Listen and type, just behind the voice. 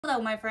Hello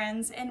my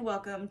friends and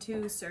welcome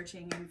to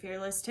Searching in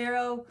Fearless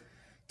Tarot.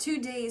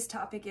 Today's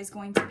topic is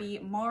going to be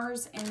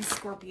Mars and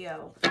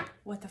Scorpio.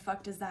 What the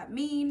fuck does that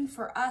mean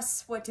for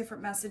us? What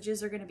different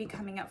messages are going to be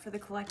coming up for the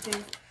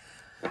collective?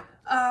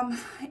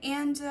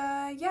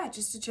 Yeah,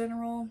 just a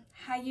general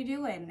how you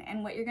doing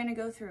and what you're going to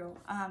go through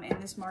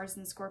in this Mars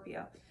and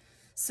Scorpio.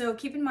 So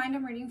keep in mind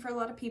I'm reading for a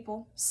lot of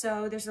people,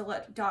 so there's a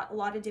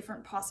lot of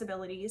different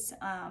possibilities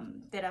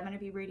that I'm going to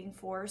be reading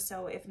for.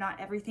 So if not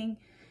everything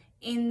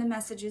in the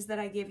messages that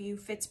I give you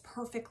fits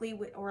perfectly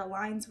with or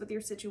aligns with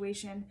your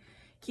situation,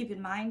 keep in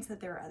mind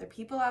that there are other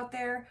people out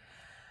there.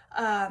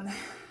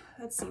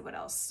 Let's see what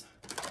else.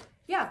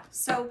 Yeah,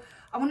 so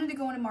I wanted to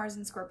go into Mars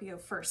and Scorpio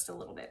first a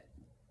little bit.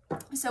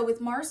 So with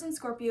Mars and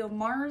Scorpio,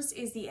 Mars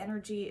is the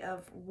energy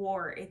of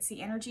war. It's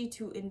the energy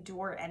to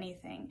endure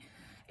anything.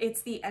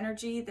 It's the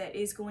energy that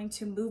is going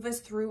to move us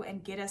through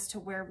and get us to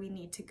where we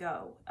need to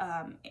go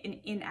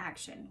in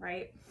action,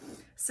 right?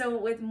 So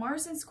with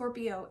Mars and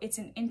Scorpio, it's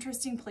an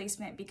interesting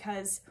placement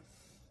because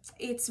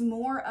it's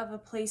more of a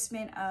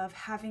placement of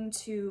having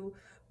to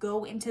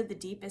go into the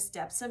deepest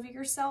depths of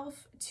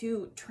yourself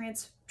to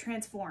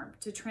transform,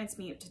 to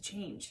transmute, to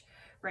change,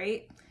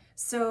 right?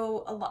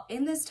 So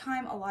in this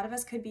time, a lot of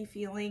us could be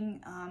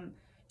feeling,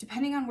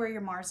 depending on where your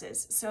Mars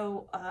is.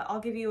 So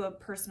I'll give you a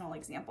personal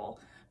example.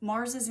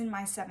 Mars is in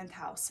my 7th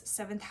house.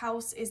 7th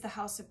house is the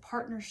house of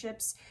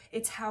partnerships.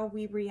 It's how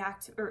we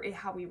interact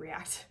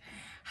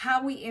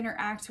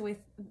with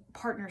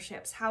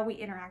partnerships, how we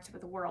interact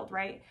with the world,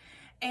 right?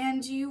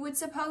 And you would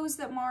suppose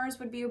that Mars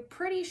would be a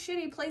pretty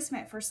shitty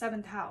placement for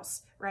 7th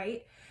house,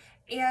 right?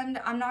 And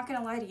I'm not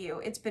gonna lie to you,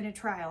 it's been a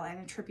trial and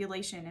a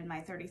tribulation in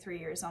my 33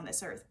 years on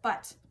this earth,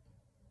 but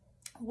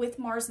with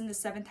Mars in the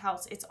 7th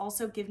house, it's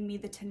also given me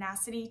the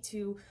tenacity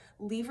to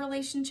leave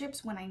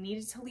relationships when I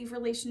needed to leave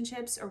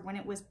relationships or when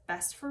it was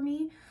best for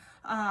me.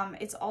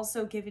 It's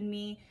also given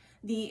me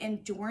the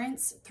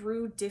endurance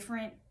through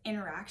different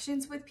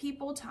interactions with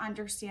people to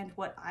understand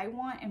what I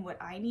want and what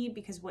I need,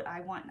 because what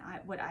I want and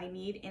what I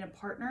need in a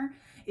partner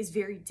is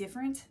very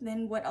different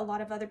than what a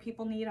lot of other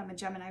people need. I'm a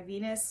Gemini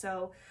Venus,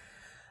 so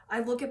I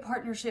look at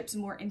partnerships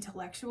more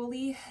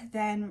intellectually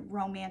than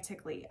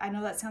romantically. I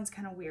know that sounds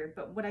kind of weird,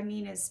 but what I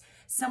mean is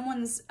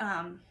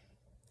I'm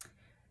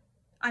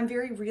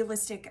very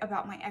realistic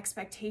about my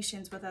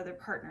expectations with other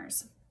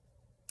partners.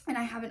 And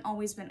I haven't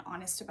always been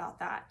honest about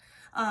that.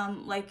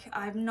 Like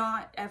I've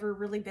not ever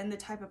really been the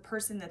type of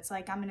person that's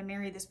like, I'm going to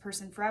marry this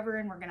person forever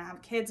and we're going to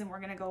have kids and we're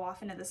going to go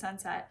off into the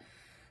sunset.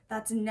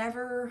 That's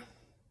never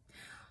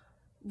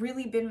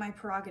really been my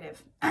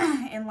prerogative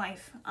in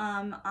life.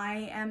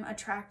 I am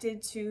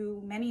attracted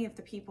to many of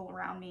the people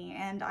around me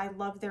and I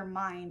love their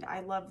mind.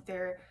 I love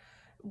the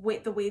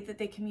way that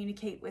they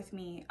communicate with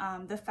me,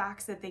 the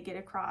facts that they get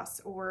across,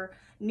 or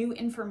new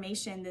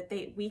information that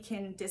we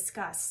can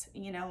discuss.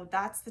 You know,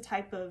 that's the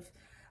type of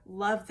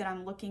love that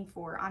I'm looking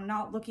for. I'm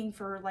not looking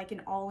for like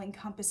an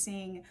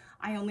all-encompassing,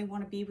 I only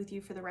want to be with you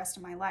for the rest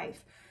of my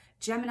life.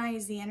 Gemini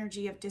is the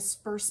energy of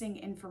dispersing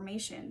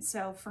information.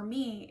 So for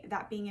me,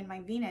 that being in my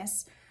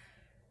Venus,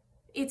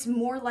 it's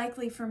more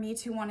likely for me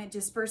to want to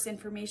disperse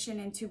information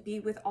and to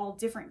be with all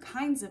different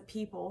kinds of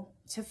people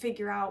to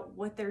figure out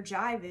what their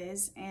jive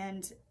is.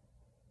 And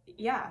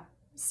yeah,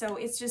 so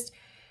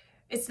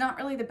it's not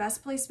really the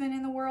best placement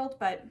in the world,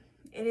 but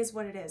it is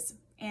what it is.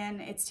 And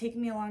it's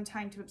taken me a long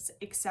time to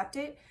accept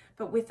it.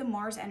 But with the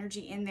Mars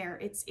energy in there,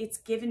 it's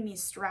given me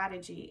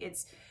strategy.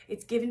 It's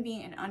given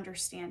me an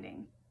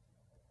understanding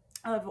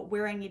of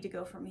where I need to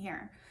go from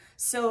here.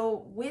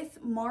 So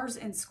with Mars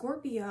and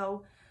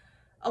Scorpio,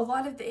 a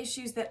lot of the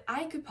issues that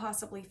I could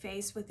possibly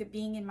face with it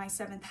being in my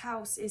 7th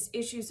house is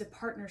issues of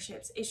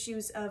partnerships,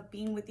 issues of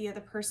being with the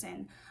other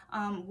person.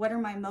 What are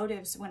my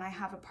motives when I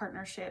have a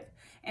partnership?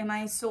 Am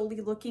I solely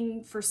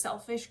looking for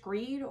selfish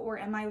greed, or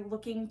am I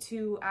looking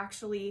to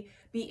actually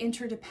be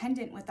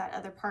interdependent with that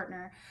other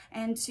partner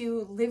and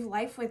to live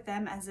life with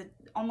them as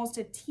almost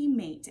a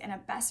teammate and a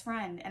best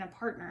friend and a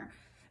partner?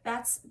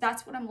 That's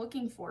what I'm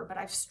looking for, but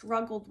I've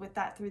struggled with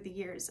that through the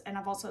years, and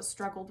I've also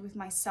struggled with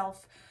my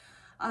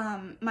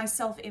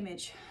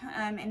self-image,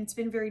 and it's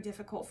been very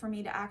difficult for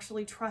me to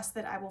actually trust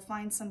that I will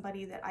find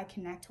somebody that I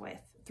connect with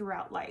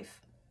throughout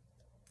life.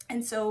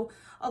 And so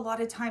a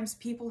lot of times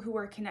people who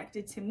are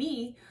connected to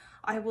me,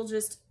 I will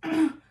just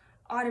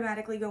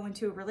automatically go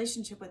into a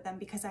relationship with them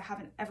because I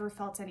haven't ever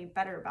felt any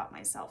better about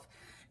myself.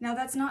 Now,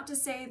 that's not to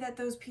say that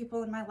those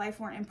people in my life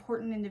weren't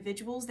important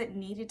individuals that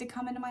needed to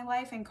come into my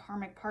life, and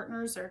karmic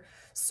partners or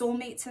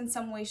soulmates in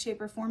some way,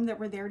 shape, or form that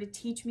were there to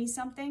teach me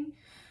something.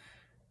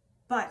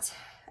 But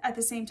at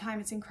the same time,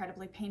 it's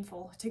incredibly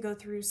painful to go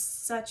through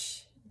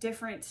such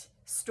different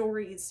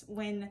stories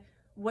when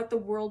what the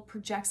world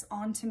projects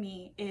onto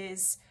me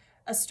is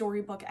a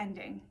storybook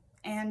ending.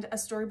 And a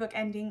storybook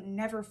ending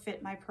never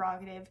fit my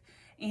prerogative.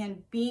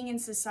 And being in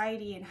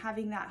society and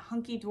having that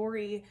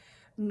hunky-dory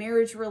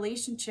marriage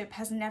relationship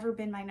has never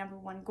been my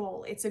 #1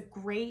 goal. It's a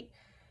great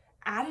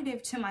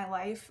additive to my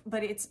life,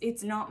 but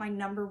it's not my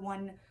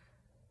 #1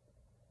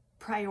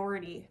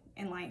 priority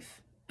in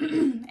life.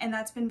 And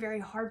that's been very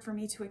hard for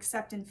me to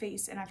accept and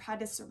face. And I've had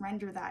to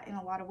surrender that in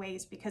a lot of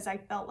ways because I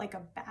felt like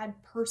a bad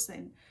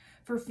person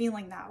for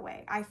feeling that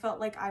way. I felt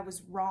like I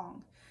was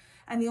wrong.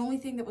 And the only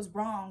thing that was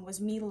wrong was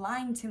me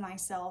lying to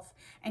myself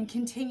and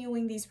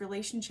continuing these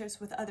relationships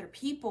with other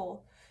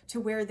people to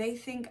where they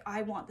think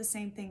I want the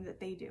same thing that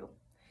they do.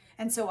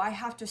 And so I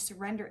have to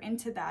surrender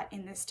into that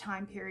in this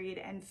time period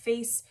and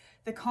face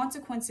the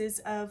consequences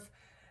of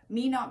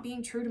me not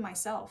being true to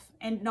myself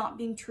and not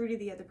being true to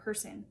the other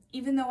person.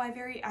 Even though I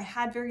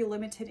had very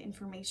limited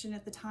information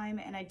at the time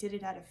and I did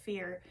it out of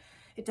fear,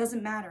 it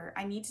doesn't matter.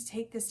 I need to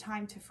take this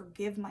time to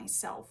forgive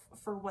myself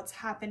for what's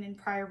happened in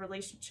prior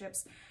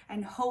relationships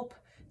and hope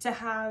to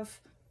have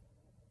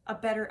a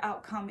better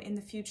outcome in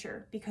the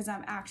future, because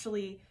I'm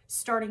actually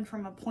starting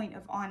from a point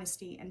of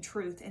honesty and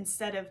truth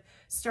instead of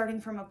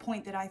starting from a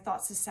point that I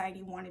thought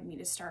society wanted me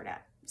to start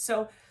at.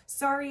 So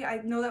sorry,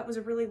 I know that was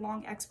a really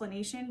long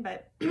explanation,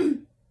 but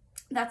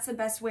that's the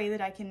best way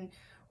that I can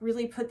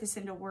really put this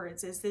into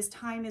words, is this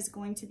time is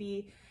going to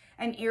be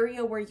an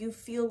area where you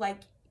feel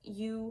like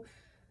you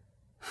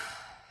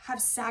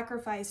have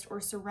sacrificed or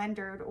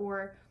surrendered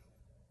or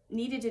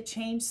needed to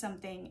change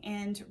something.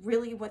 And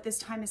really what this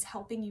time is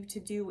helping you to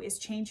do is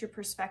change your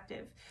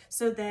perspective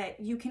so that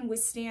you can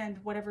withstand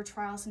whatever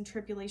trials and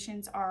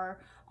tribulations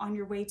are on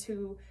your way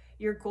to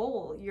your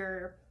goal,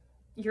 your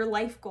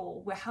life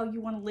goal, how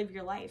you want to live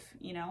your life,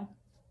 you know?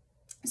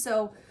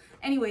 So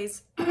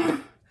anyways,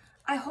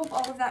 I hope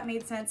all of that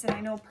made sense. And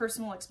I know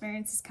personal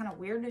experience is kind of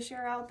weird to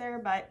share out there,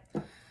 but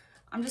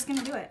I'm just going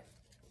to do it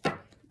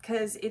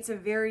because it's a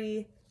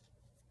very,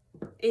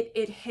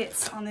 it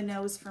hits on the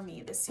nose for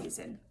me this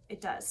season. It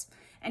does.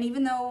 And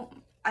even though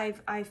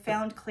I've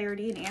found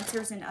clarity and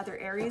answers in other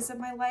areas of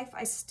my life,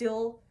 I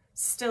still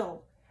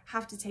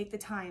have to take the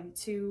time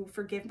to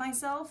forgive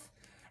myself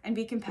and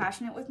be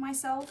compassionate with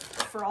myself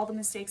for all the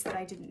mistakes that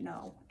I didn't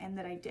know and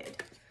that I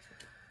did.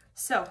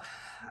 So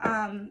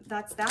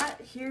that's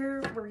that.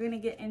 Here we're going to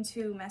get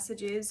into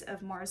messages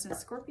of Mars and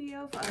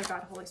Scorpio. Father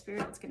God, Holy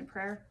Spirit, let's get in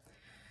prayer.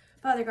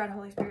 Father God,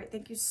 Holy Spirit,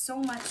 thank you so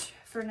much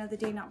for another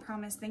day not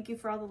promised. Thank you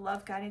for all the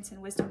love, guidance,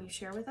 and wisdom you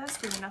share with us.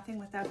 We are nothing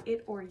without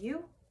it or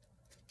you.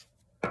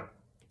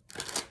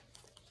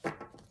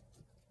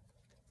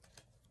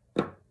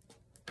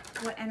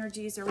 What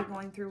energies are we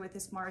going through with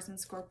this Mars and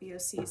Scorpio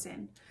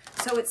season?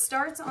 So it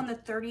starts on the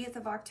 30th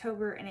of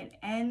October and it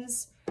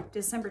ends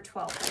December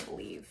 12th, I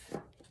believe.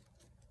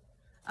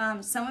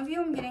 Some of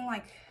you, I'm getting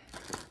like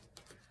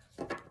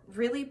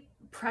really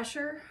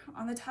pressure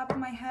on the top of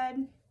my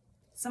head.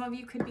 Some of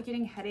you could be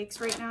getting headaches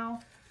right now.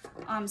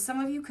 Some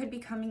of you could be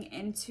coming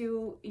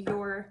into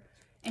your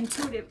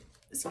intuitive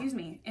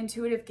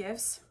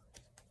gifts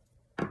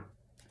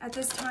at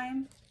this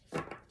time.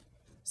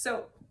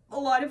 So a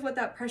lot of what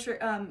that pressure,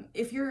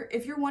 if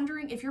you're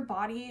wondering if your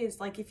body is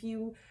like, if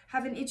you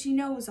have an itchy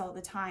nose all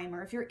the time,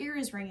 or if your ear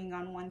is ringing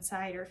on one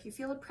side, or if you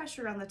feel a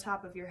pressure on the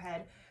top of your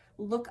head,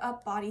 look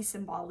up body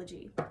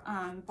symbology.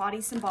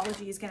 Body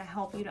symbology is going to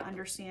help you to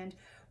understand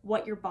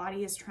what your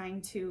body is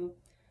trying to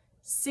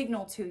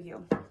signal to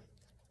you.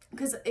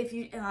 Because if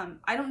you,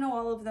 I don't know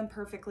all of them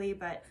perfectly,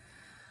 but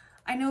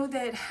I know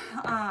that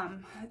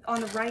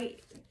on the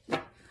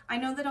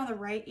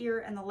right ear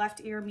and the left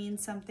ear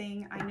means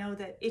something. I know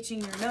that itching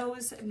your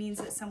nose means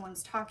that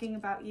someone's talking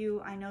about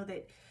you. I know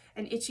that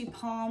an itchy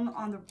palm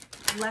on the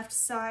left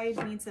side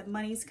means that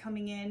money's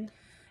coming in.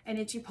 An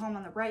itchy palm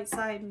on the right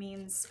side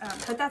means,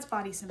 but that's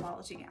body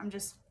symbology. I'm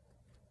just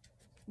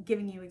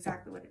giving you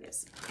exactly what it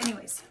is.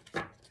 Anyways,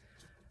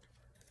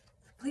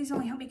 please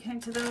only help me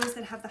connect to those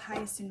that have the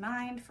highest in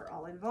mind for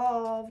all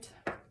involved.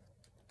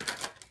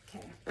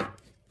 Okay.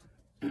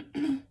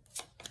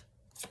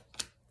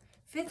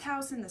 Fifth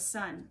house in the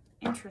sun.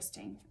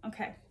 Interesting.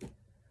 Okay.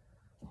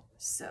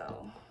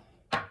 So,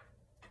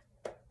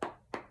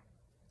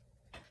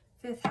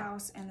 fifth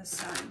house and the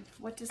sun.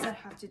 What does that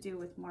have to do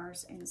with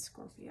Mars in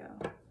Scorpio?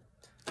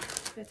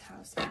 Fifth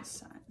house and the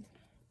sun.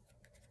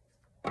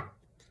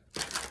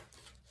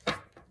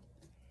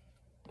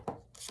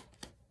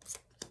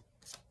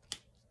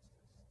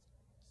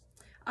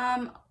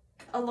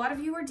 A lot of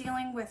you are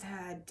dealing with,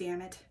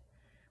 damn it.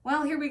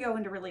 Well, here we go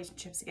into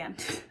relationships again.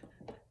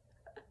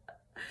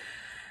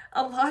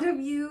 A lot of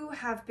you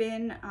have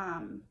been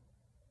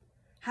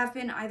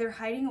either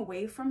hiding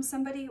away from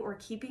somebody or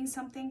keeping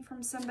something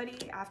from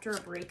somebody after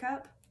a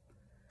breakup.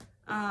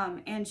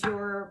 And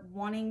you're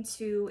wanting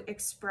to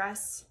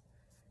express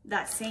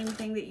that same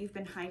thing that you've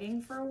been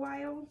hiding for a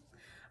while.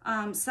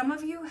 Some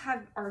of you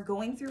are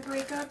going through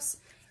breakups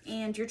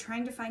and you're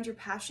trying to find your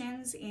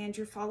passions and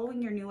you're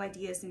following your new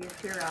ideas and your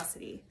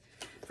curiosity.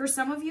 For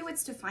some of you,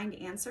 it's to find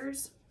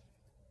answers.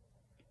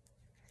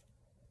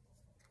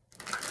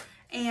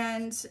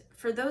 And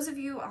for those of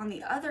you on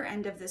the other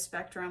end of the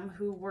spectrum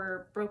who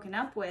were broken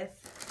up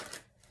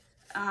with,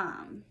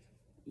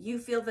 you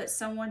feel that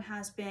someone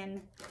has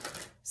been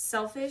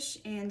selfish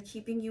and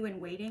keeping you in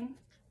waiting,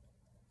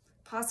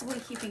 possibly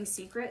keeping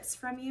secrets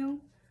from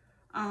you.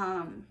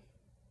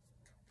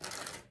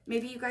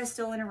 Maybe you guys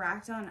still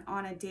interact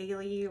on a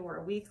daily or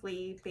a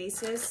weekly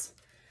basis,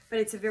 but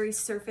it's a very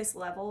surface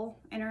level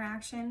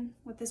interaction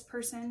with this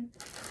person.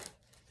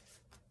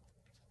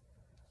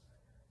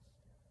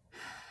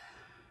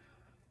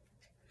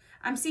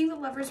 I'm seeing the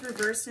Lovers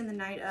reversed in the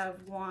Knight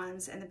of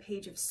Wands and the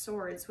Page of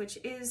Swords, which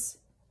is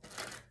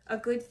a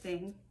good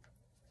thing.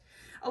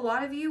 A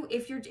lot of you,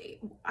 if you're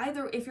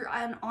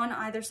on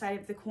either side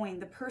of the coin,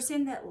 the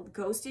person that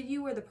ghosted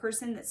you or the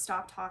person that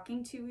stopped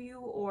talking to you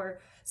or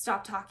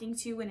stopped talking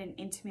to you in an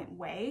intimate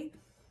way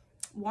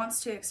wants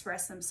to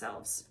express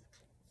themselves,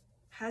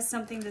 has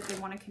something that they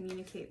want to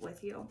communicate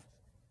with you.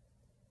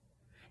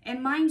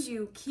 And mind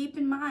you, keep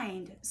in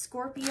mind,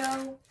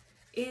 Scorpio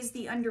is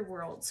the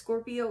underworld.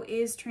 Scorpio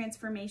is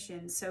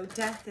transformation. So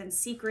death and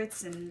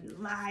secrets and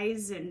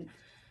lies and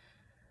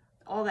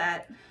all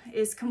that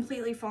is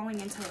completely falling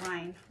into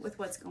line with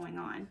what's going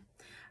on.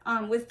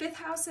 With 5th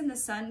house and the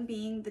sun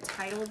being the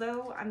title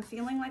though, I'm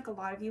feeling like a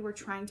lot of you are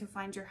trying to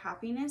find your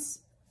happiness.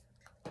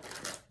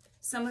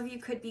 Some of you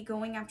could be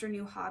going after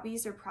new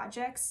hobbies or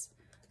projects,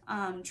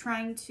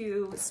 trying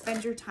to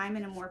spend your time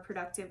in a more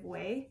productive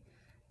way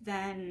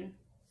than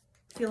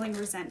feeling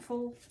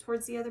resentful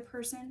towards the other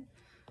person.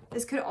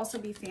 This could also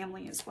be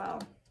family as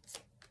well.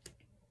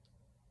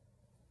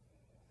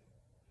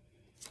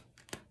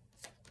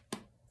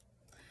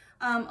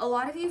 A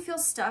lot of you feel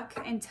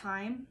stuck in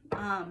time.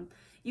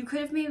 You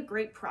could have made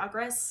great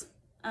progress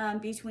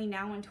between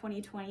now and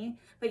 2020,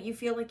 but you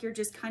feel like you're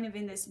just kind of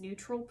in this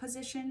neutral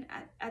position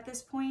at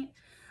this point.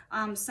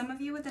 Some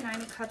of you with the 9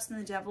 of Cups and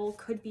the Devil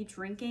could be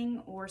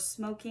drinking or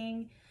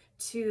smoking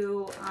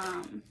to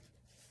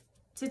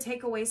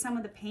take away some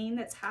of the pain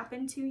that's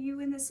happened to you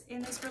in this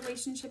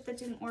relationship that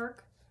didn't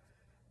work.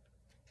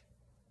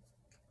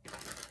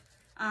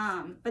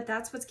 But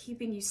that's what's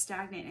keeping you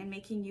stagnant and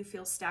making you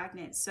feel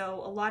stagnant. So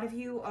a lot of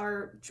you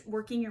are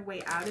working your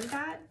way out of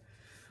that,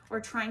 or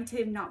trying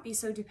to not be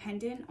so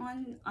dependent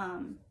on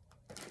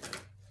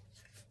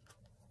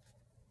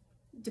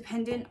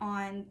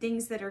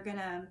things that are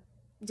gonna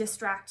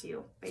distract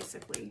you,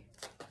 basically.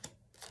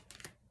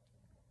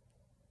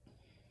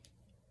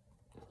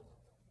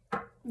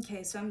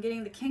 Okay, so I'm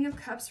getting the King of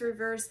Cups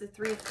reversed, the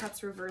 3 of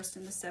Cups reversed,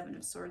 and the 7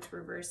 of Swords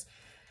reversed.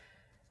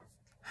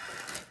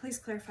 Please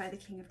clarify the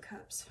King of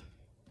Cups.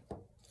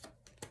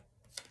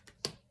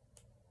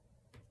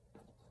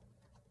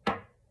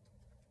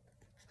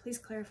 Please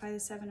clarify the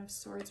 7 of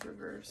Swords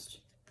reversed.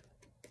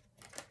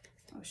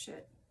 Oh,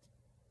 shit.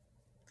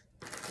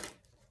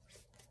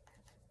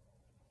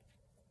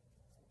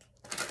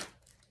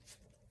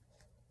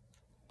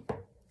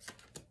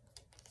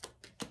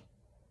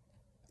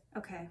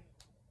 Okay.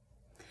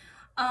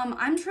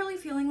 I'm truly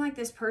feeling like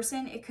this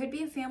person, it could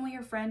be a family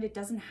or friend. It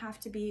doesn't have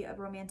to be a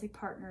romantic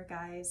partner,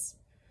 guys.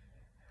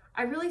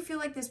 I really feel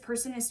like this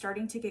person is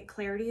starting to get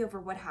clarity over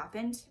what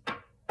happened.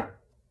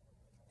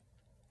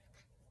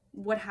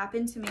 What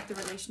happened to make the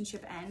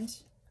relationship end.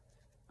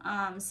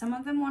 Some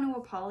of them want to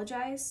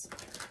apologize.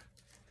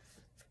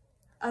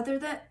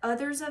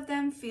 Others of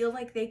them feel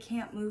like they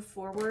can't move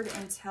forward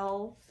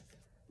until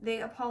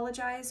they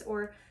apologize,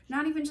 or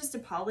not even just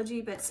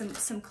apology, but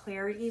some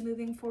clarity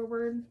moving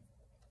forward.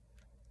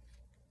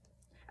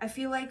 I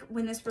feel like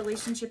when this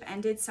relationship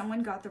ended,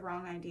 someone got the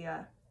wrong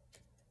idea.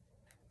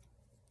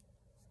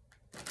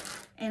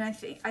 And I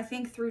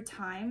think through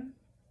time,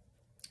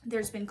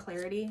 there's been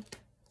clarity.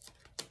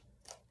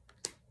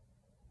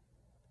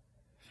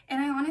 And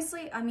I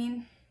honestly, I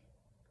mean,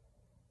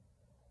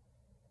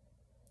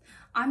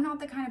 I'm not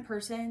the kind of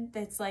person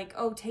that's like,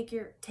 oh, take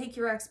your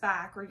ex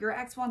back, or your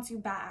ex wants you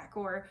back,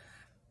 or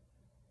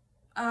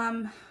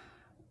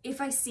if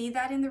I see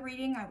that in the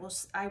reading,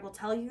 I will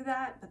tell you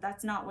that, but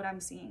that's not what I'm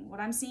seeing. What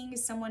I'm seeing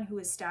is someone who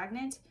is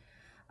stagnant,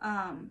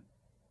 and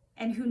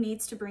who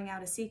needs to bring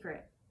out a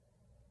secret.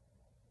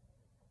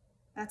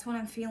 That's what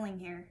I'm feeling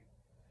here.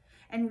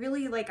 And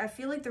really, like, I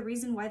feel like the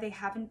reason why they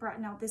haven't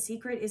brought out the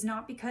secret is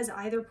not because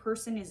either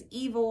person is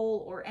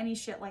evil or any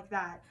shit like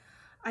that.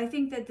 I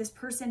think that this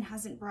person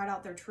hasn't brought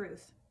out their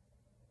truth.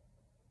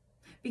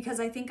 Because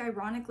I think,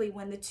 ironically,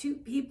 when the two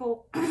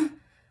people,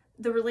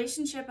 the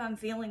relationship I'm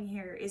feeling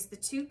here is the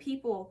two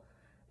people,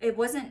 it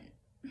wasn't,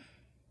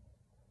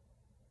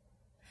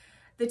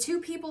 the two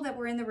people that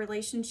were in the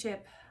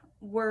relationship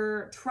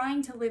were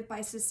trying to live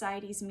by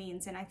society's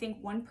means. And I think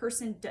one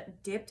person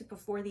dipped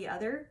before the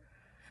other.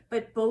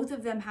 But both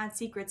of them had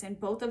secrets, and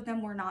both of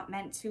them were not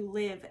meant to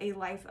live a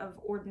life of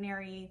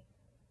ordinary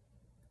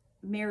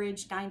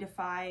marriage, 9 to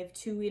 5,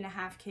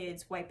 2.5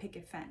 kids, white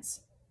picket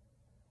fence.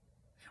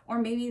 Or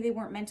maybe they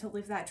weren't meant to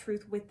live that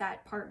truth with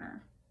that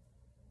partner.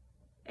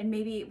 And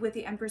maybe with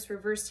the Empress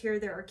reversed here,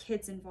 there are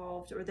kids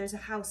involved, or there's a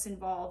house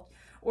involved,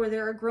 or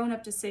there are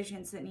grown-up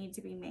decisions that need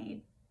to be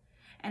made.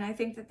 And I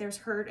think that there's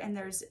hurt and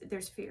there's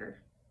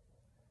fear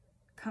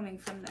coming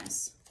from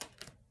this.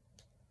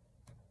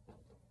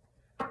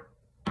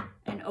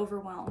 And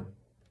overwhelm.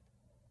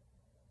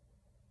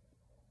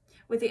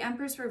 With the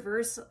Empress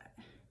reversed,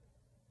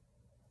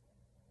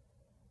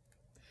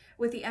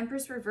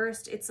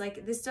 it's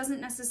like, this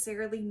doesn't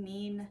necessarily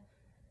mean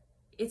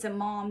it's a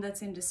mom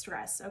that's in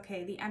distress.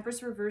 Okay, the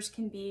Empress reversed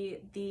can be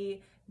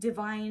the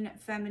divine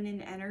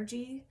feminine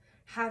energy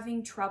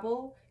having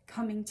trouble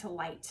coming to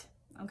light,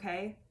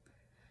 okay?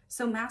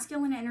 So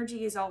masculine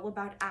energy is all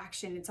about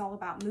action. It's all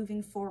about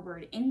moving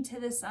forward into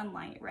the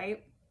sunlight,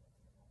 right?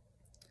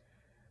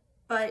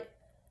 But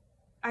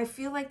I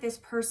feel like this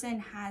person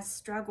has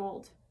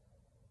struggled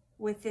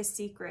with this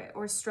secret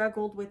or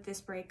struggled with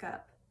this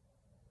breakup,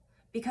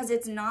 because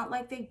it's not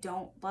like they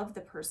don't love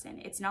the person.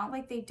 It's not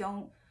like they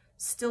don't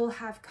still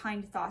have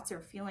kind thoughts or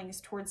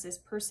feelings towards this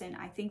person.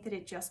 I think that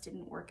it just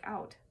didn't work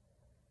out.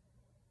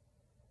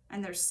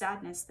 And there's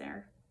sadness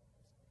there.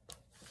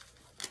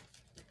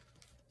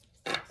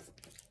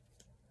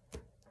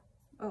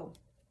 Oh,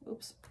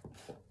 oops.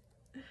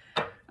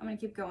 I'm gonna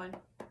keep going.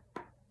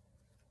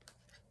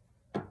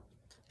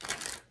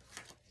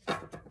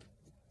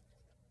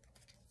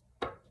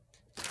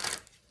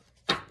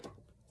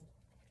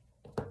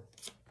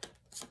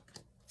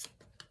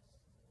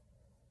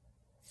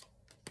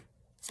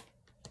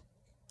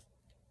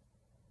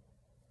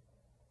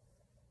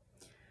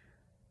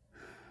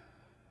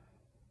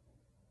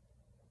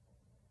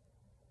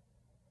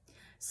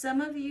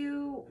 Some of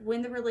you,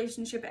 when the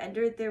relationship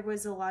ended, there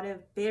was a lot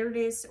of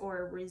bitterness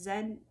or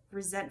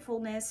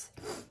resentfulness,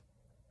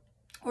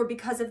 or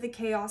because of the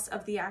chaos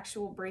of the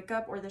actual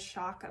breakup or the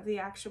shock of the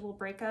actual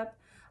breakup.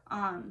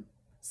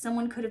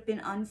 Someone could have been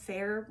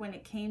unfair when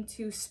it came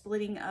to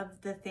splitting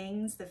of the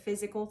things, the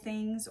physical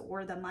things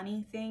or the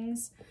money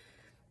things.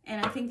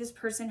 And I think this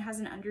person has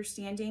an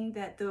understanding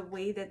that the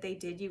way that they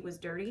did you was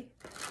dirty.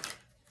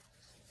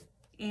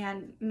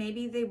 And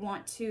maybe they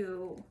want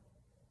to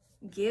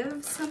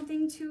give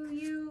something to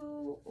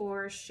you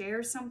or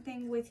share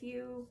something with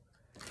you.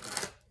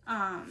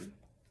 I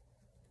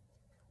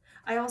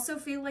also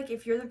feel like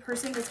if you're the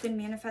person that's been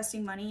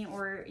manifesting money,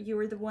 or you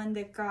were the one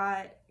that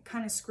got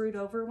kind of screwed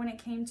over when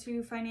it came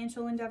to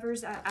financial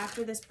endeavors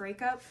after this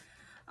breakup,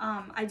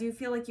 I do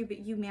feel like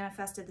you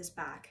manifested this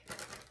back.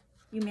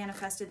 You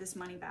manifested this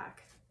money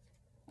back,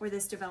 or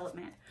this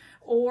development.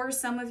 Or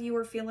some of you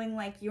are feeling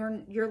like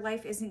your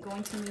life isn't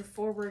going to move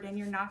forward, and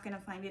you're not going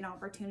to find an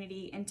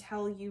opportunity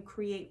until you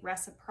create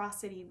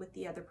reciprocity with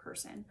the other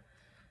person.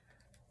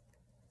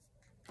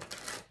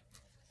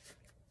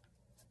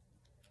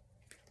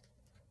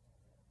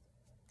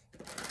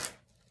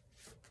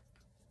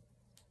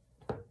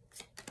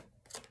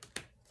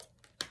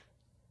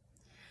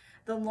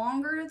 The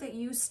longer that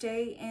you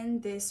stay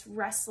in this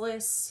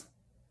restless,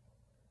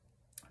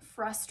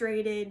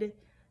 frustrated,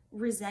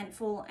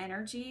 resentful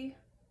energy,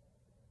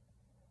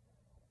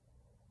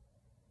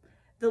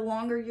 the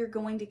longer you're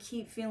going to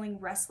keep feeling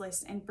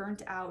restless and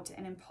burnt out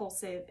and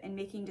impulsive and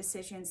making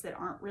decisions that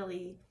aren't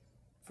really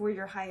for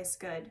your highest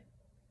good.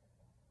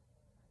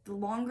 The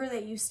longer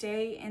that you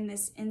stay in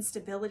this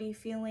instability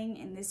feeling,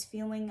 in this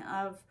feeling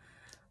of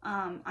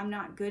I'm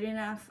not good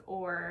enough,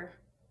 or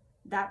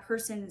that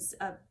person's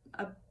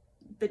a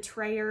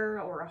betrayer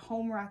or a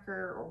homewrecker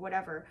or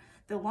whatever,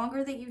 the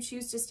longer that you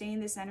choose to stay in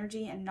this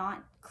energy and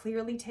not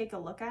clearly take a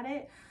look at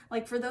it.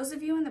 Like for those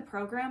of you in the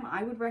program,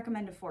 I would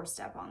recommend a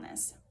 4-step on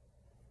this.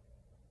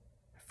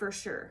 For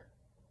sure.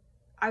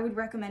 I would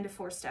recommend a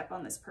 4-step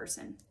on this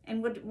person.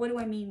 And what do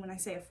I mean when I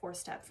say a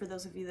 4-step for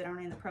those of you that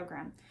aren't in the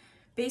program?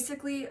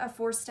 Basically, a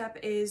 4-step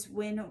is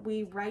when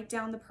we write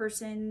down the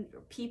person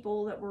or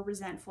people that we're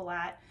resentful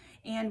at,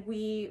 and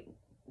we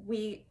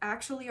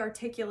actually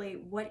articulate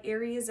what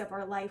areas of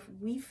our life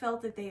we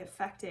felt that they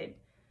affected.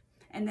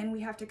 And then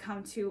we have to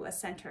come to a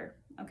center,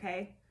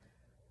 okay?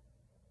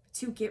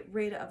 To get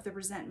rid of the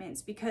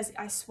resentments. Because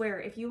I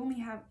swear,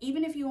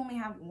 even if you only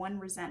have one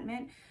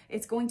resentment,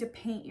 it's going to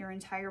paint your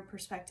entire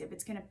perspective.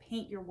 It's going to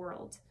paint your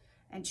world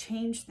and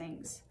change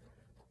things.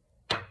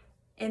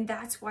 And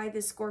that's why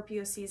this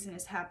Scorpio season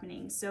is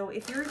happening. So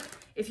if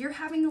you're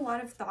having a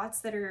lot of thoughts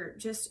that are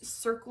just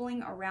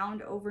circling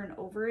around over and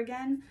over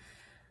again,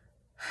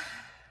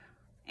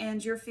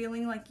 and you're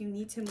feeling like you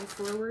need to move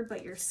forward,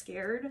 but you're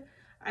scared,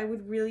 I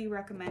would really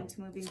recommend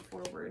moving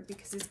forward,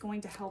 because it's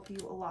going to help you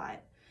a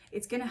lot.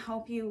 It's going to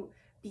help you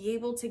be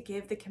able to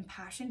give the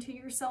compassion to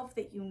yourself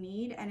that you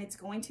need, and it's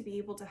going to be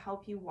able to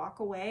help you walk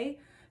away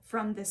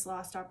from this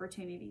lost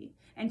opportunity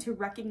and to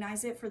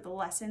recognize it for the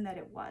lesson that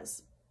it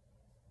was,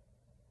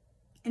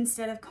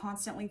 instead of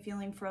constantly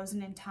feeling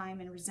frozen in time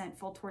and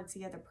resentful towards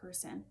the other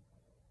person.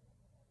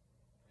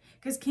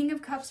 Because King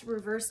of Cups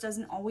reverse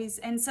doesn't always,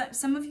 and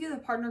some of you, the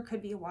partner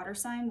could be a water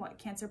sign, what,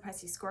 Cancer,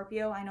 Pisces,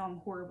 Scorpio. I know I'm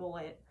horrible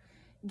at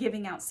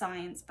giving out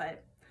signs,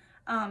 but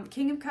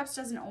King of Cups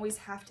doesn't always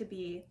have to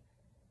be,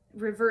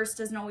 reverse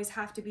doesn't always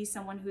have to be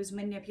someone who's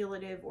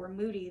manipulative or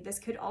moody. This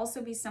could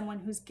also be someone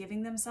who's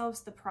giving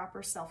themselves the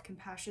proper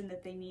self-compassion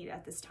that they need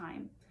at this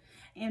time,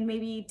 and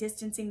maybe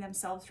distancing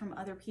themselves from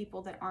other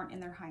people that aren't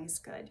in their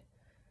highest good.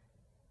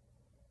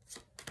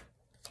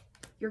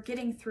 You're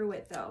getting through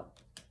it though.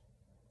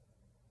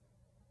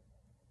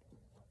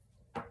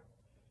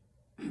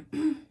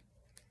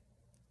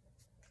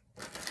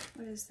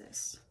 What is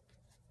this?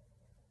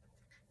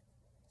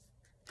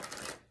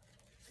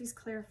 Please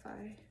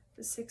clarify.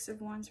 The 6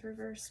 of Wands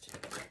reversed.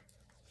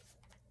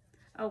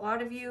 A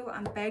lot of you,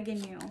 I'm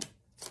begging you,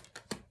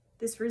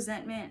 this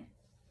resentment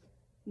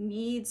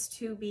needs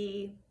to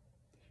be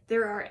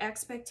There are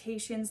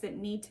expectations that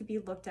need to be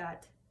looked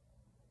at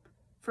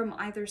from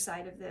either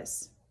side of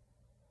this.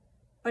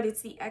 But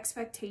it's the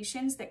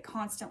expectations that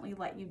constantly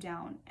let you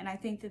down. And I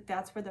think that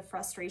that's where the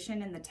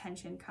frustration and the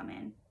tension come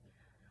in.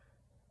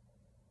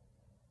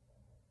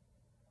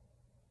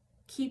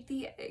 Keep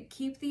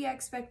the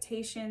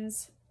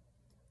expectations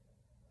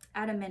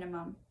at a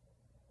minimum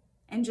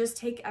and just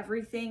take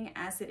everything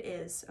as it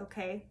is,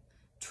 okay?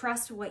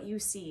 Trust what you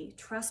see.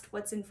 Trust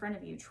what's in front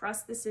of you.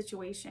 Trust the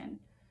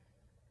situation.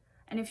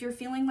 And if you're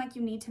feeling like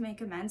you need to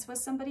make amends with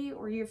somebody,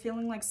 or you're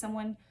feeling like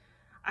someone,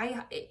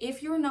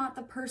 if you're not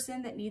the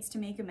person that needs to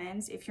make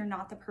amends, if you're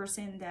not the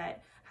person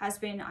that has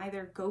been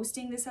either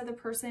ghosting this other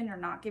person or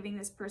not giving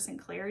this person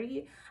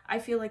clarity, I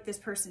feel like this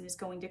person is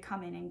going to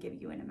come in and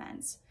give you an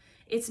amends.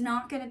 It's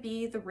not going to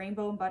be the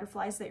rainbow and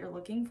butterflies that you're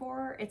looking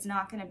for. It's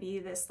not going to be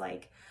this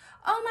like,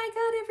 oh my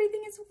God,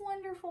 everything is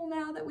wonderful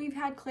now that we've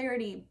had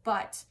clarity.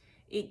 But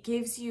it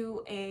gives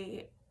you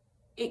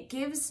it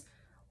gives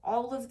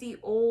all of the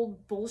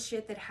old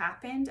bullshit that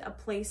happened a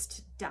place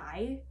to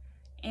die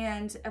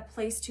and a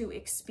place to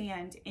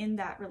expand in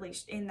that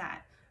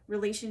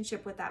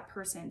relationship with that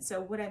person. So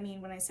what I mean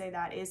when I say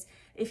that is,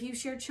 if you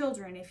share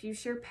children, if you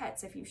share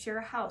pets, if you share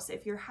a house,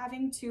 if you're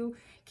having to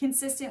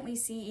consistently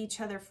see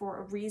each other for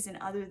a reason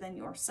other than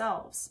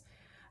yourselves,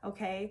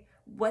 okay,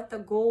 what the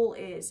goal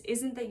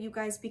isn't that you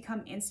guys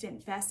become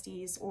instant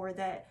besties or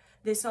that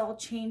this all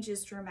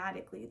changes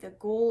dramatically. The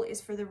goal is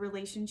for the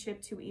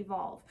relationship to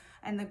evolve.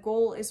 And the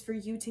goal is for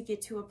you to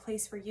get to a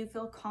place where you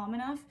feel calm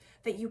enough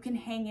that you can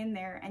hang in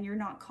there and you're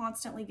not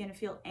constantly going to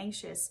feel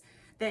anxious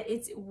that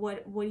it's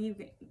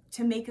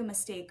to make a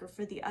mistake or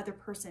for the other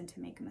person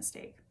to make a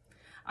mistake.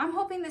 I'm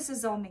hoping this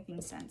is all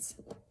making sense.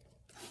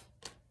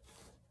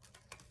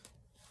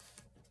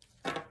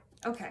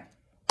 Okay.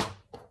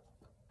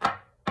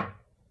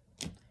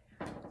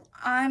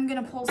 I'm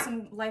going to pull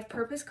some life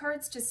purpose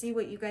cards to see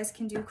what you guys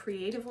can do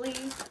creatively.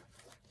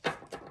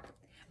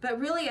 But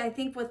really, I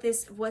think what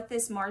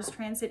this Mars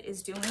transit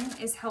is doing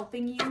is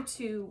helping you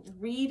to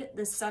read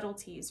the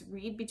subtleties,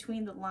 read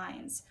between the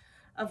lines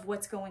of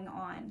what's going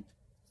on,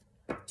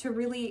 to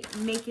really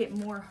make it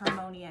more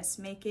harmonious,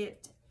 make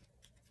it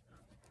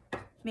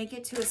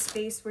to a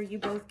space where you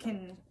both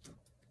can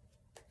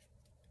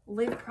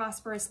live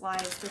prosperous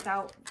lives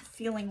without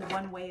feeling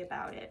one way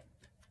about it.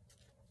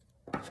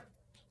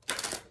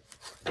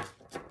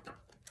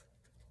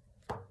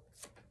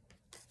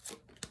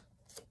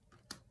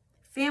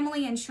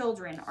 Family and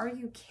children. Are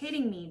you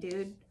kidding me,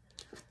 dude?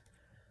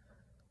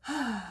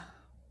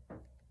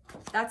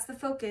 That's the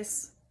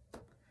focus.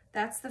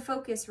 That's the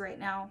focus right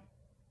now.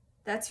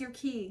 That's your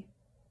key.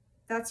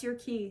 That's your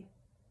key.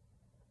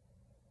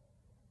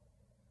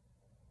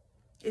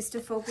 Is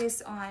to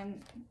focus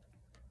on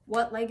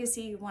what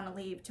legacy you want to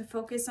leave. To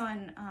focus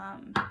on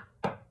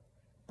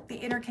the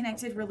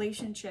interconnected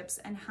relationships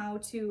and how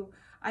to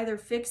either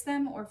fix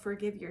them or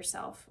forgive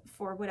yourself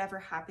for whatever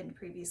happened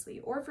previously,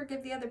 or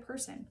forgive the other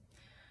person.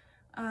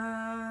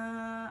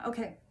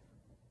 Okay,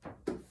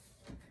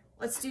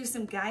 let's do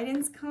some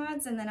guidance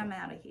cards and then I'm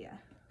out of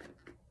here.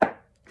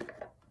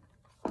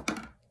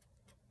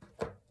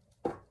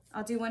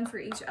 I'll do one for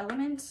each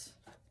element.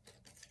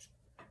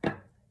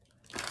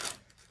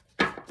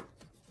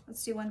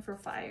 Let's do one for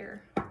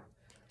fire.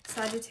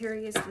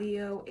 Sagittarius,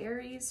 Leo,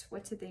 Aries.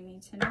 What do they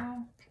need to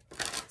know?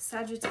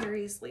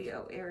 Sagittarius,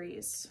 Leo,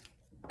 Aries.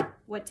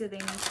 What do they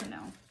need to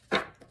know?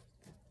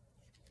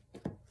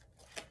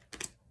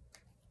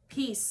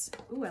 Peace.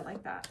 Ooh, I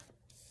like that.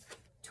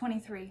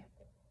 23.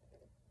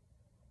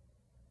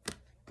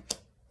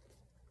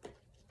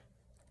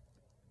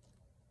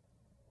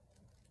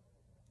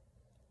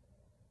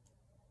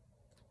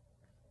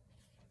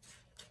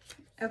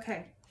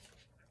 Okay.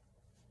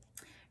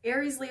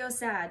 Aries, Leo,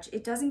 Sag.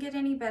 It doesn't get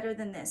any better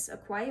than this. A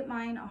quiet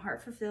mind, a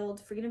heart fulfilled,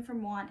 freedom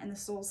from want, and the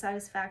soul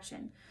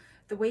satisfaction.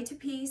 The way to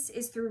peace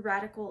is through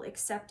radical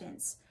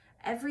acceptance.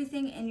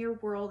 Everything in your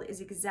world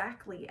is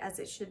exactly as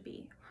it should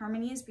be.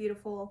 Harmony is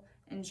beautiful.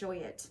 Enjoy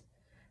it.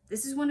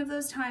 This is one of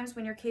those times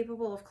when you're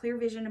capable of clear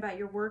vision about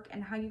your work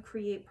and how you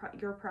create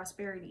your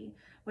prosperity.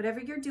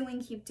 Whatever you're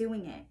doing, keep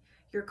doing it.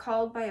 You're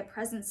called by a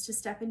presence to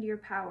step into your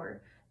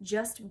power.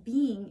 Just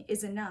being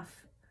is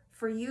enough.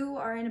 For you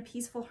are in a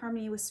peaceful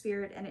harmony with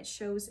spirit, and it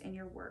shows in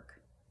your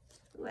work.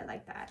 Ooh, I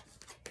like that.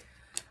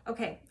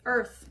 Okay,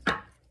 Earth.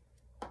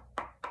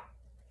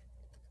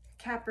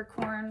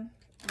 Capricorn,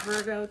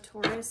 Virgo,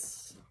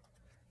 Taurus.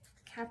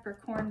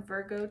 Capricorn,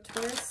 Virgo,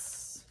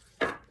 Taurus.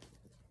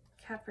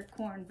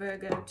 Capricorn,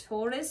 Virgo,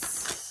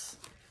 Taurus.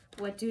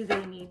 What do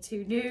they need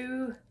to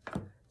do?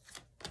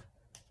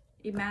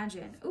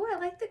 Imagine. Ooh, I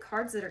like the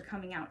cards that are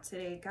coming out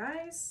today,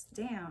 guys.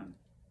 Damn.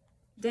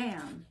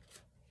 Damn.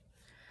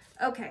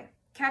 Okay,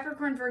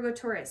 Capricorn, Virgo,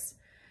 Taurus.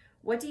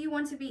 What do you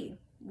want to be?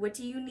 What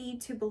do you need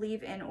to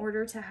believe in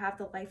order to have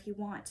the life you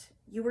want?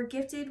 You were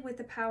gifted with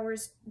the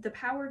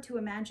power to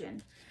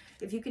imagine.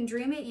 If you can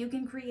dream it, you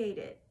can create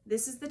it.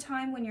 This is the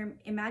time when your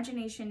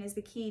imagination is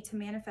the key to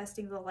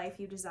manifesting the life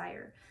you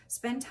desire.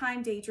 Spend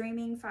time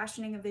daydreaming,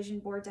 fashioning a vision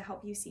board to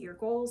help you see your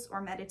goals,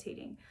 or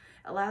meditating.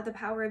 Allow the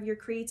power of your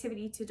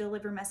creativity to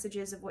deliver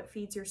messages of what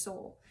feeds your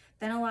soul.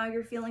 Then allow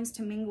your feelings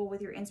to mingle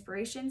with your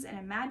inspirations and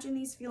imagine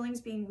these feelings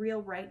being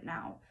real right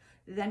now.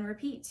 Then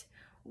repeat.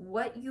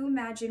 What you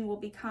imagine will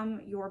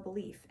become your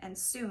belief, and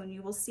soon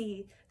you will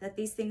see that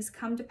these things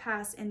come to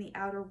pass in the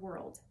outer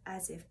world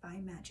as if by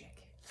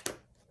magic.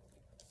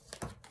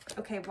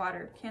 Okay,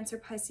 water. Cancer,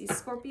 Pisces,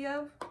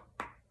 Scorpio.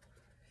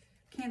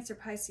 Cancer,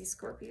 Pisces,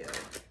 Scorpio.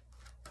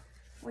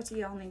 What do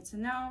y'all need to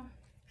know?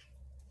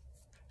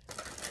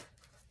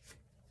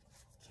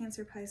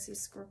 Cancer, Pisces,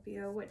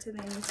 Scorpio. What do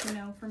they need to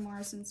know for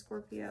Mars and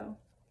Scorpio?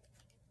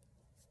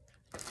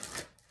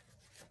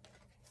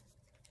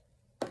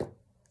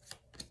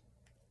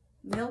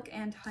 Milk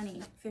and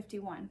honey,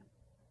 51.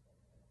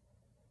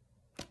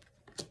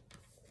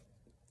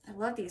 I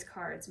love these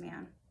cards,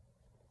 man.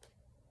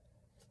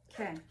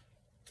 Okay.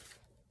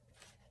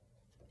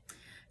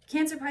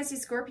 Cancer,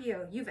 Pisces,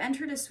 Scorpio, you've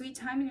entered a sweet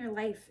time in your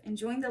life,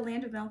 enjoying the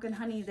land of milk and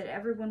honey that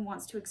everyone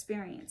wants to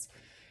experience.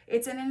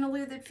 It's an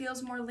interlude that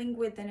feels more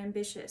languid than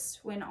ambitious,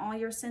 when all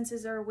your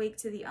senses are awake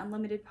to the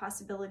unlimited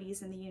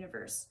possibilities in the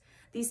universe.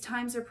 These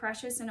times are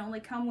precious and only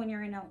come when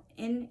you're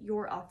in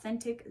your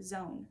authentic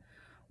zone.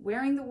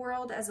 Wearing the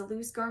world as a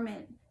loose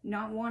garment,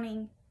 not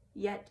wanting,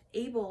 yet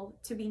able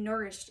to be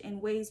nourished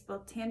in ways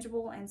both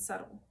tangible and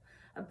subtle.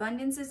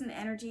 Abundance is an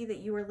energy that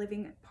you are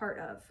living part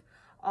of.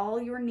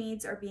 All your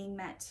needs are being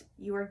met.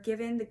 You are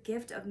given the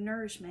gift of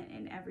nourishment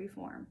in every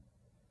form.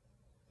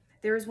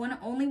 There is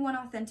only one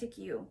authentic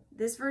you.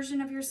 This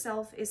version of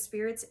yourself is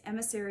Spirit's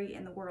emissary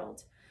in the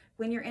world.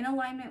 When you're in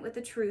alignment with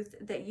the truth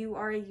that you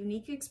are a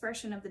unique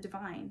expression of the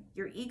divine,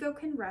 your ego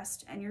can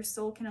rest and your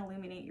soul can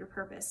illuminate your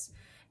purpose.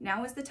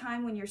 Now is the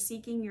time when you're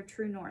seeking your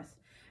true north.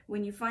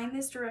 When you find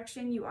this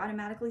direction, you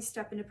automatically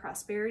step into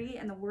prosperity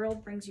and the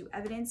world brings you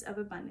evidence of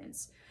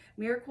abundance.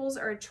 Miracles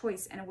are a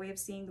choice and a way of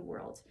seeing the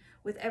world.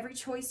 With every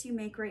choice you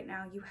make right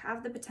now, you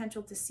have the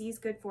potential to seize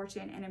good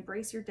fortune and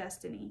embrace your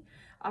destiny.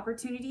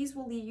 Opportunities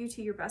will lead you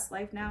to your best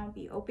life now.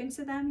 Be open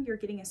to them. You're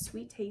getting a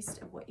sweet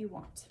taste of what you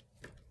want.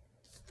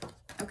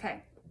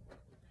 Okay.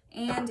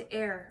 And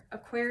air,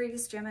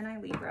 Aquarius, Gemini,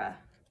 Libra.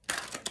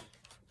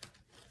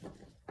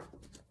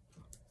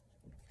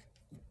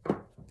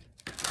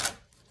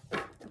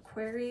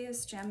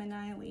 Aquarius,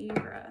 Gemini,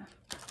 Libra.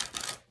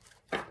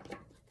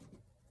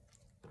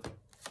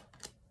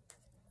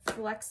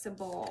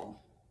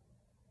 Flexible.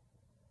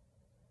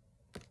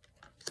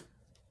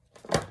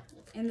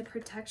 In the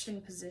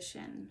protection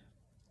position.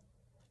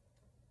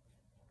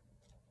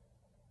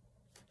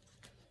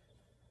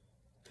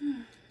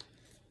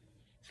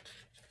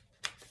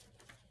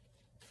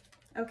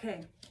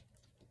 Okay.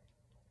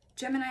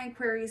 Gemini,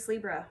 Aquarius,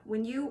 Libra.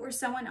 When you or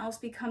someone else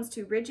becomes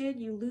too rigid,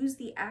 you lose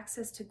the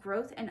access to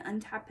growth and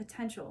untapped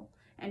potential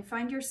and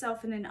find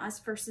yourself in an us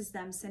versus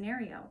them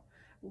scenario.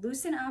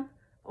 Loosen up,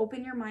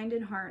 open your mind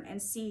and heart,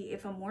 and see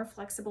if a more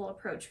flexible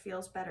approach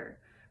feels better.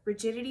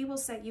 Rigidity will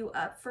set you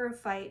up for a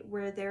fight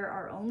where there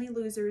are only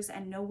losers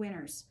and no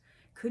winners.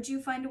 Could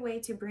you find a way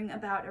to bring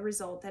about a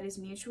result that is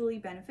mutually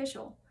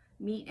beneficial?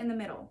 Meet in the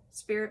middle.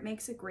 Spirit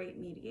makes a great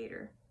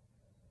mediator.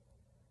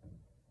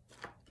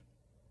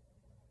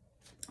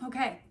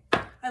 Okay,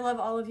 I love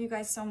all of you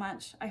guys so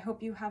much. I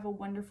hope you have a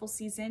wonderful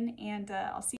season, and I'll see you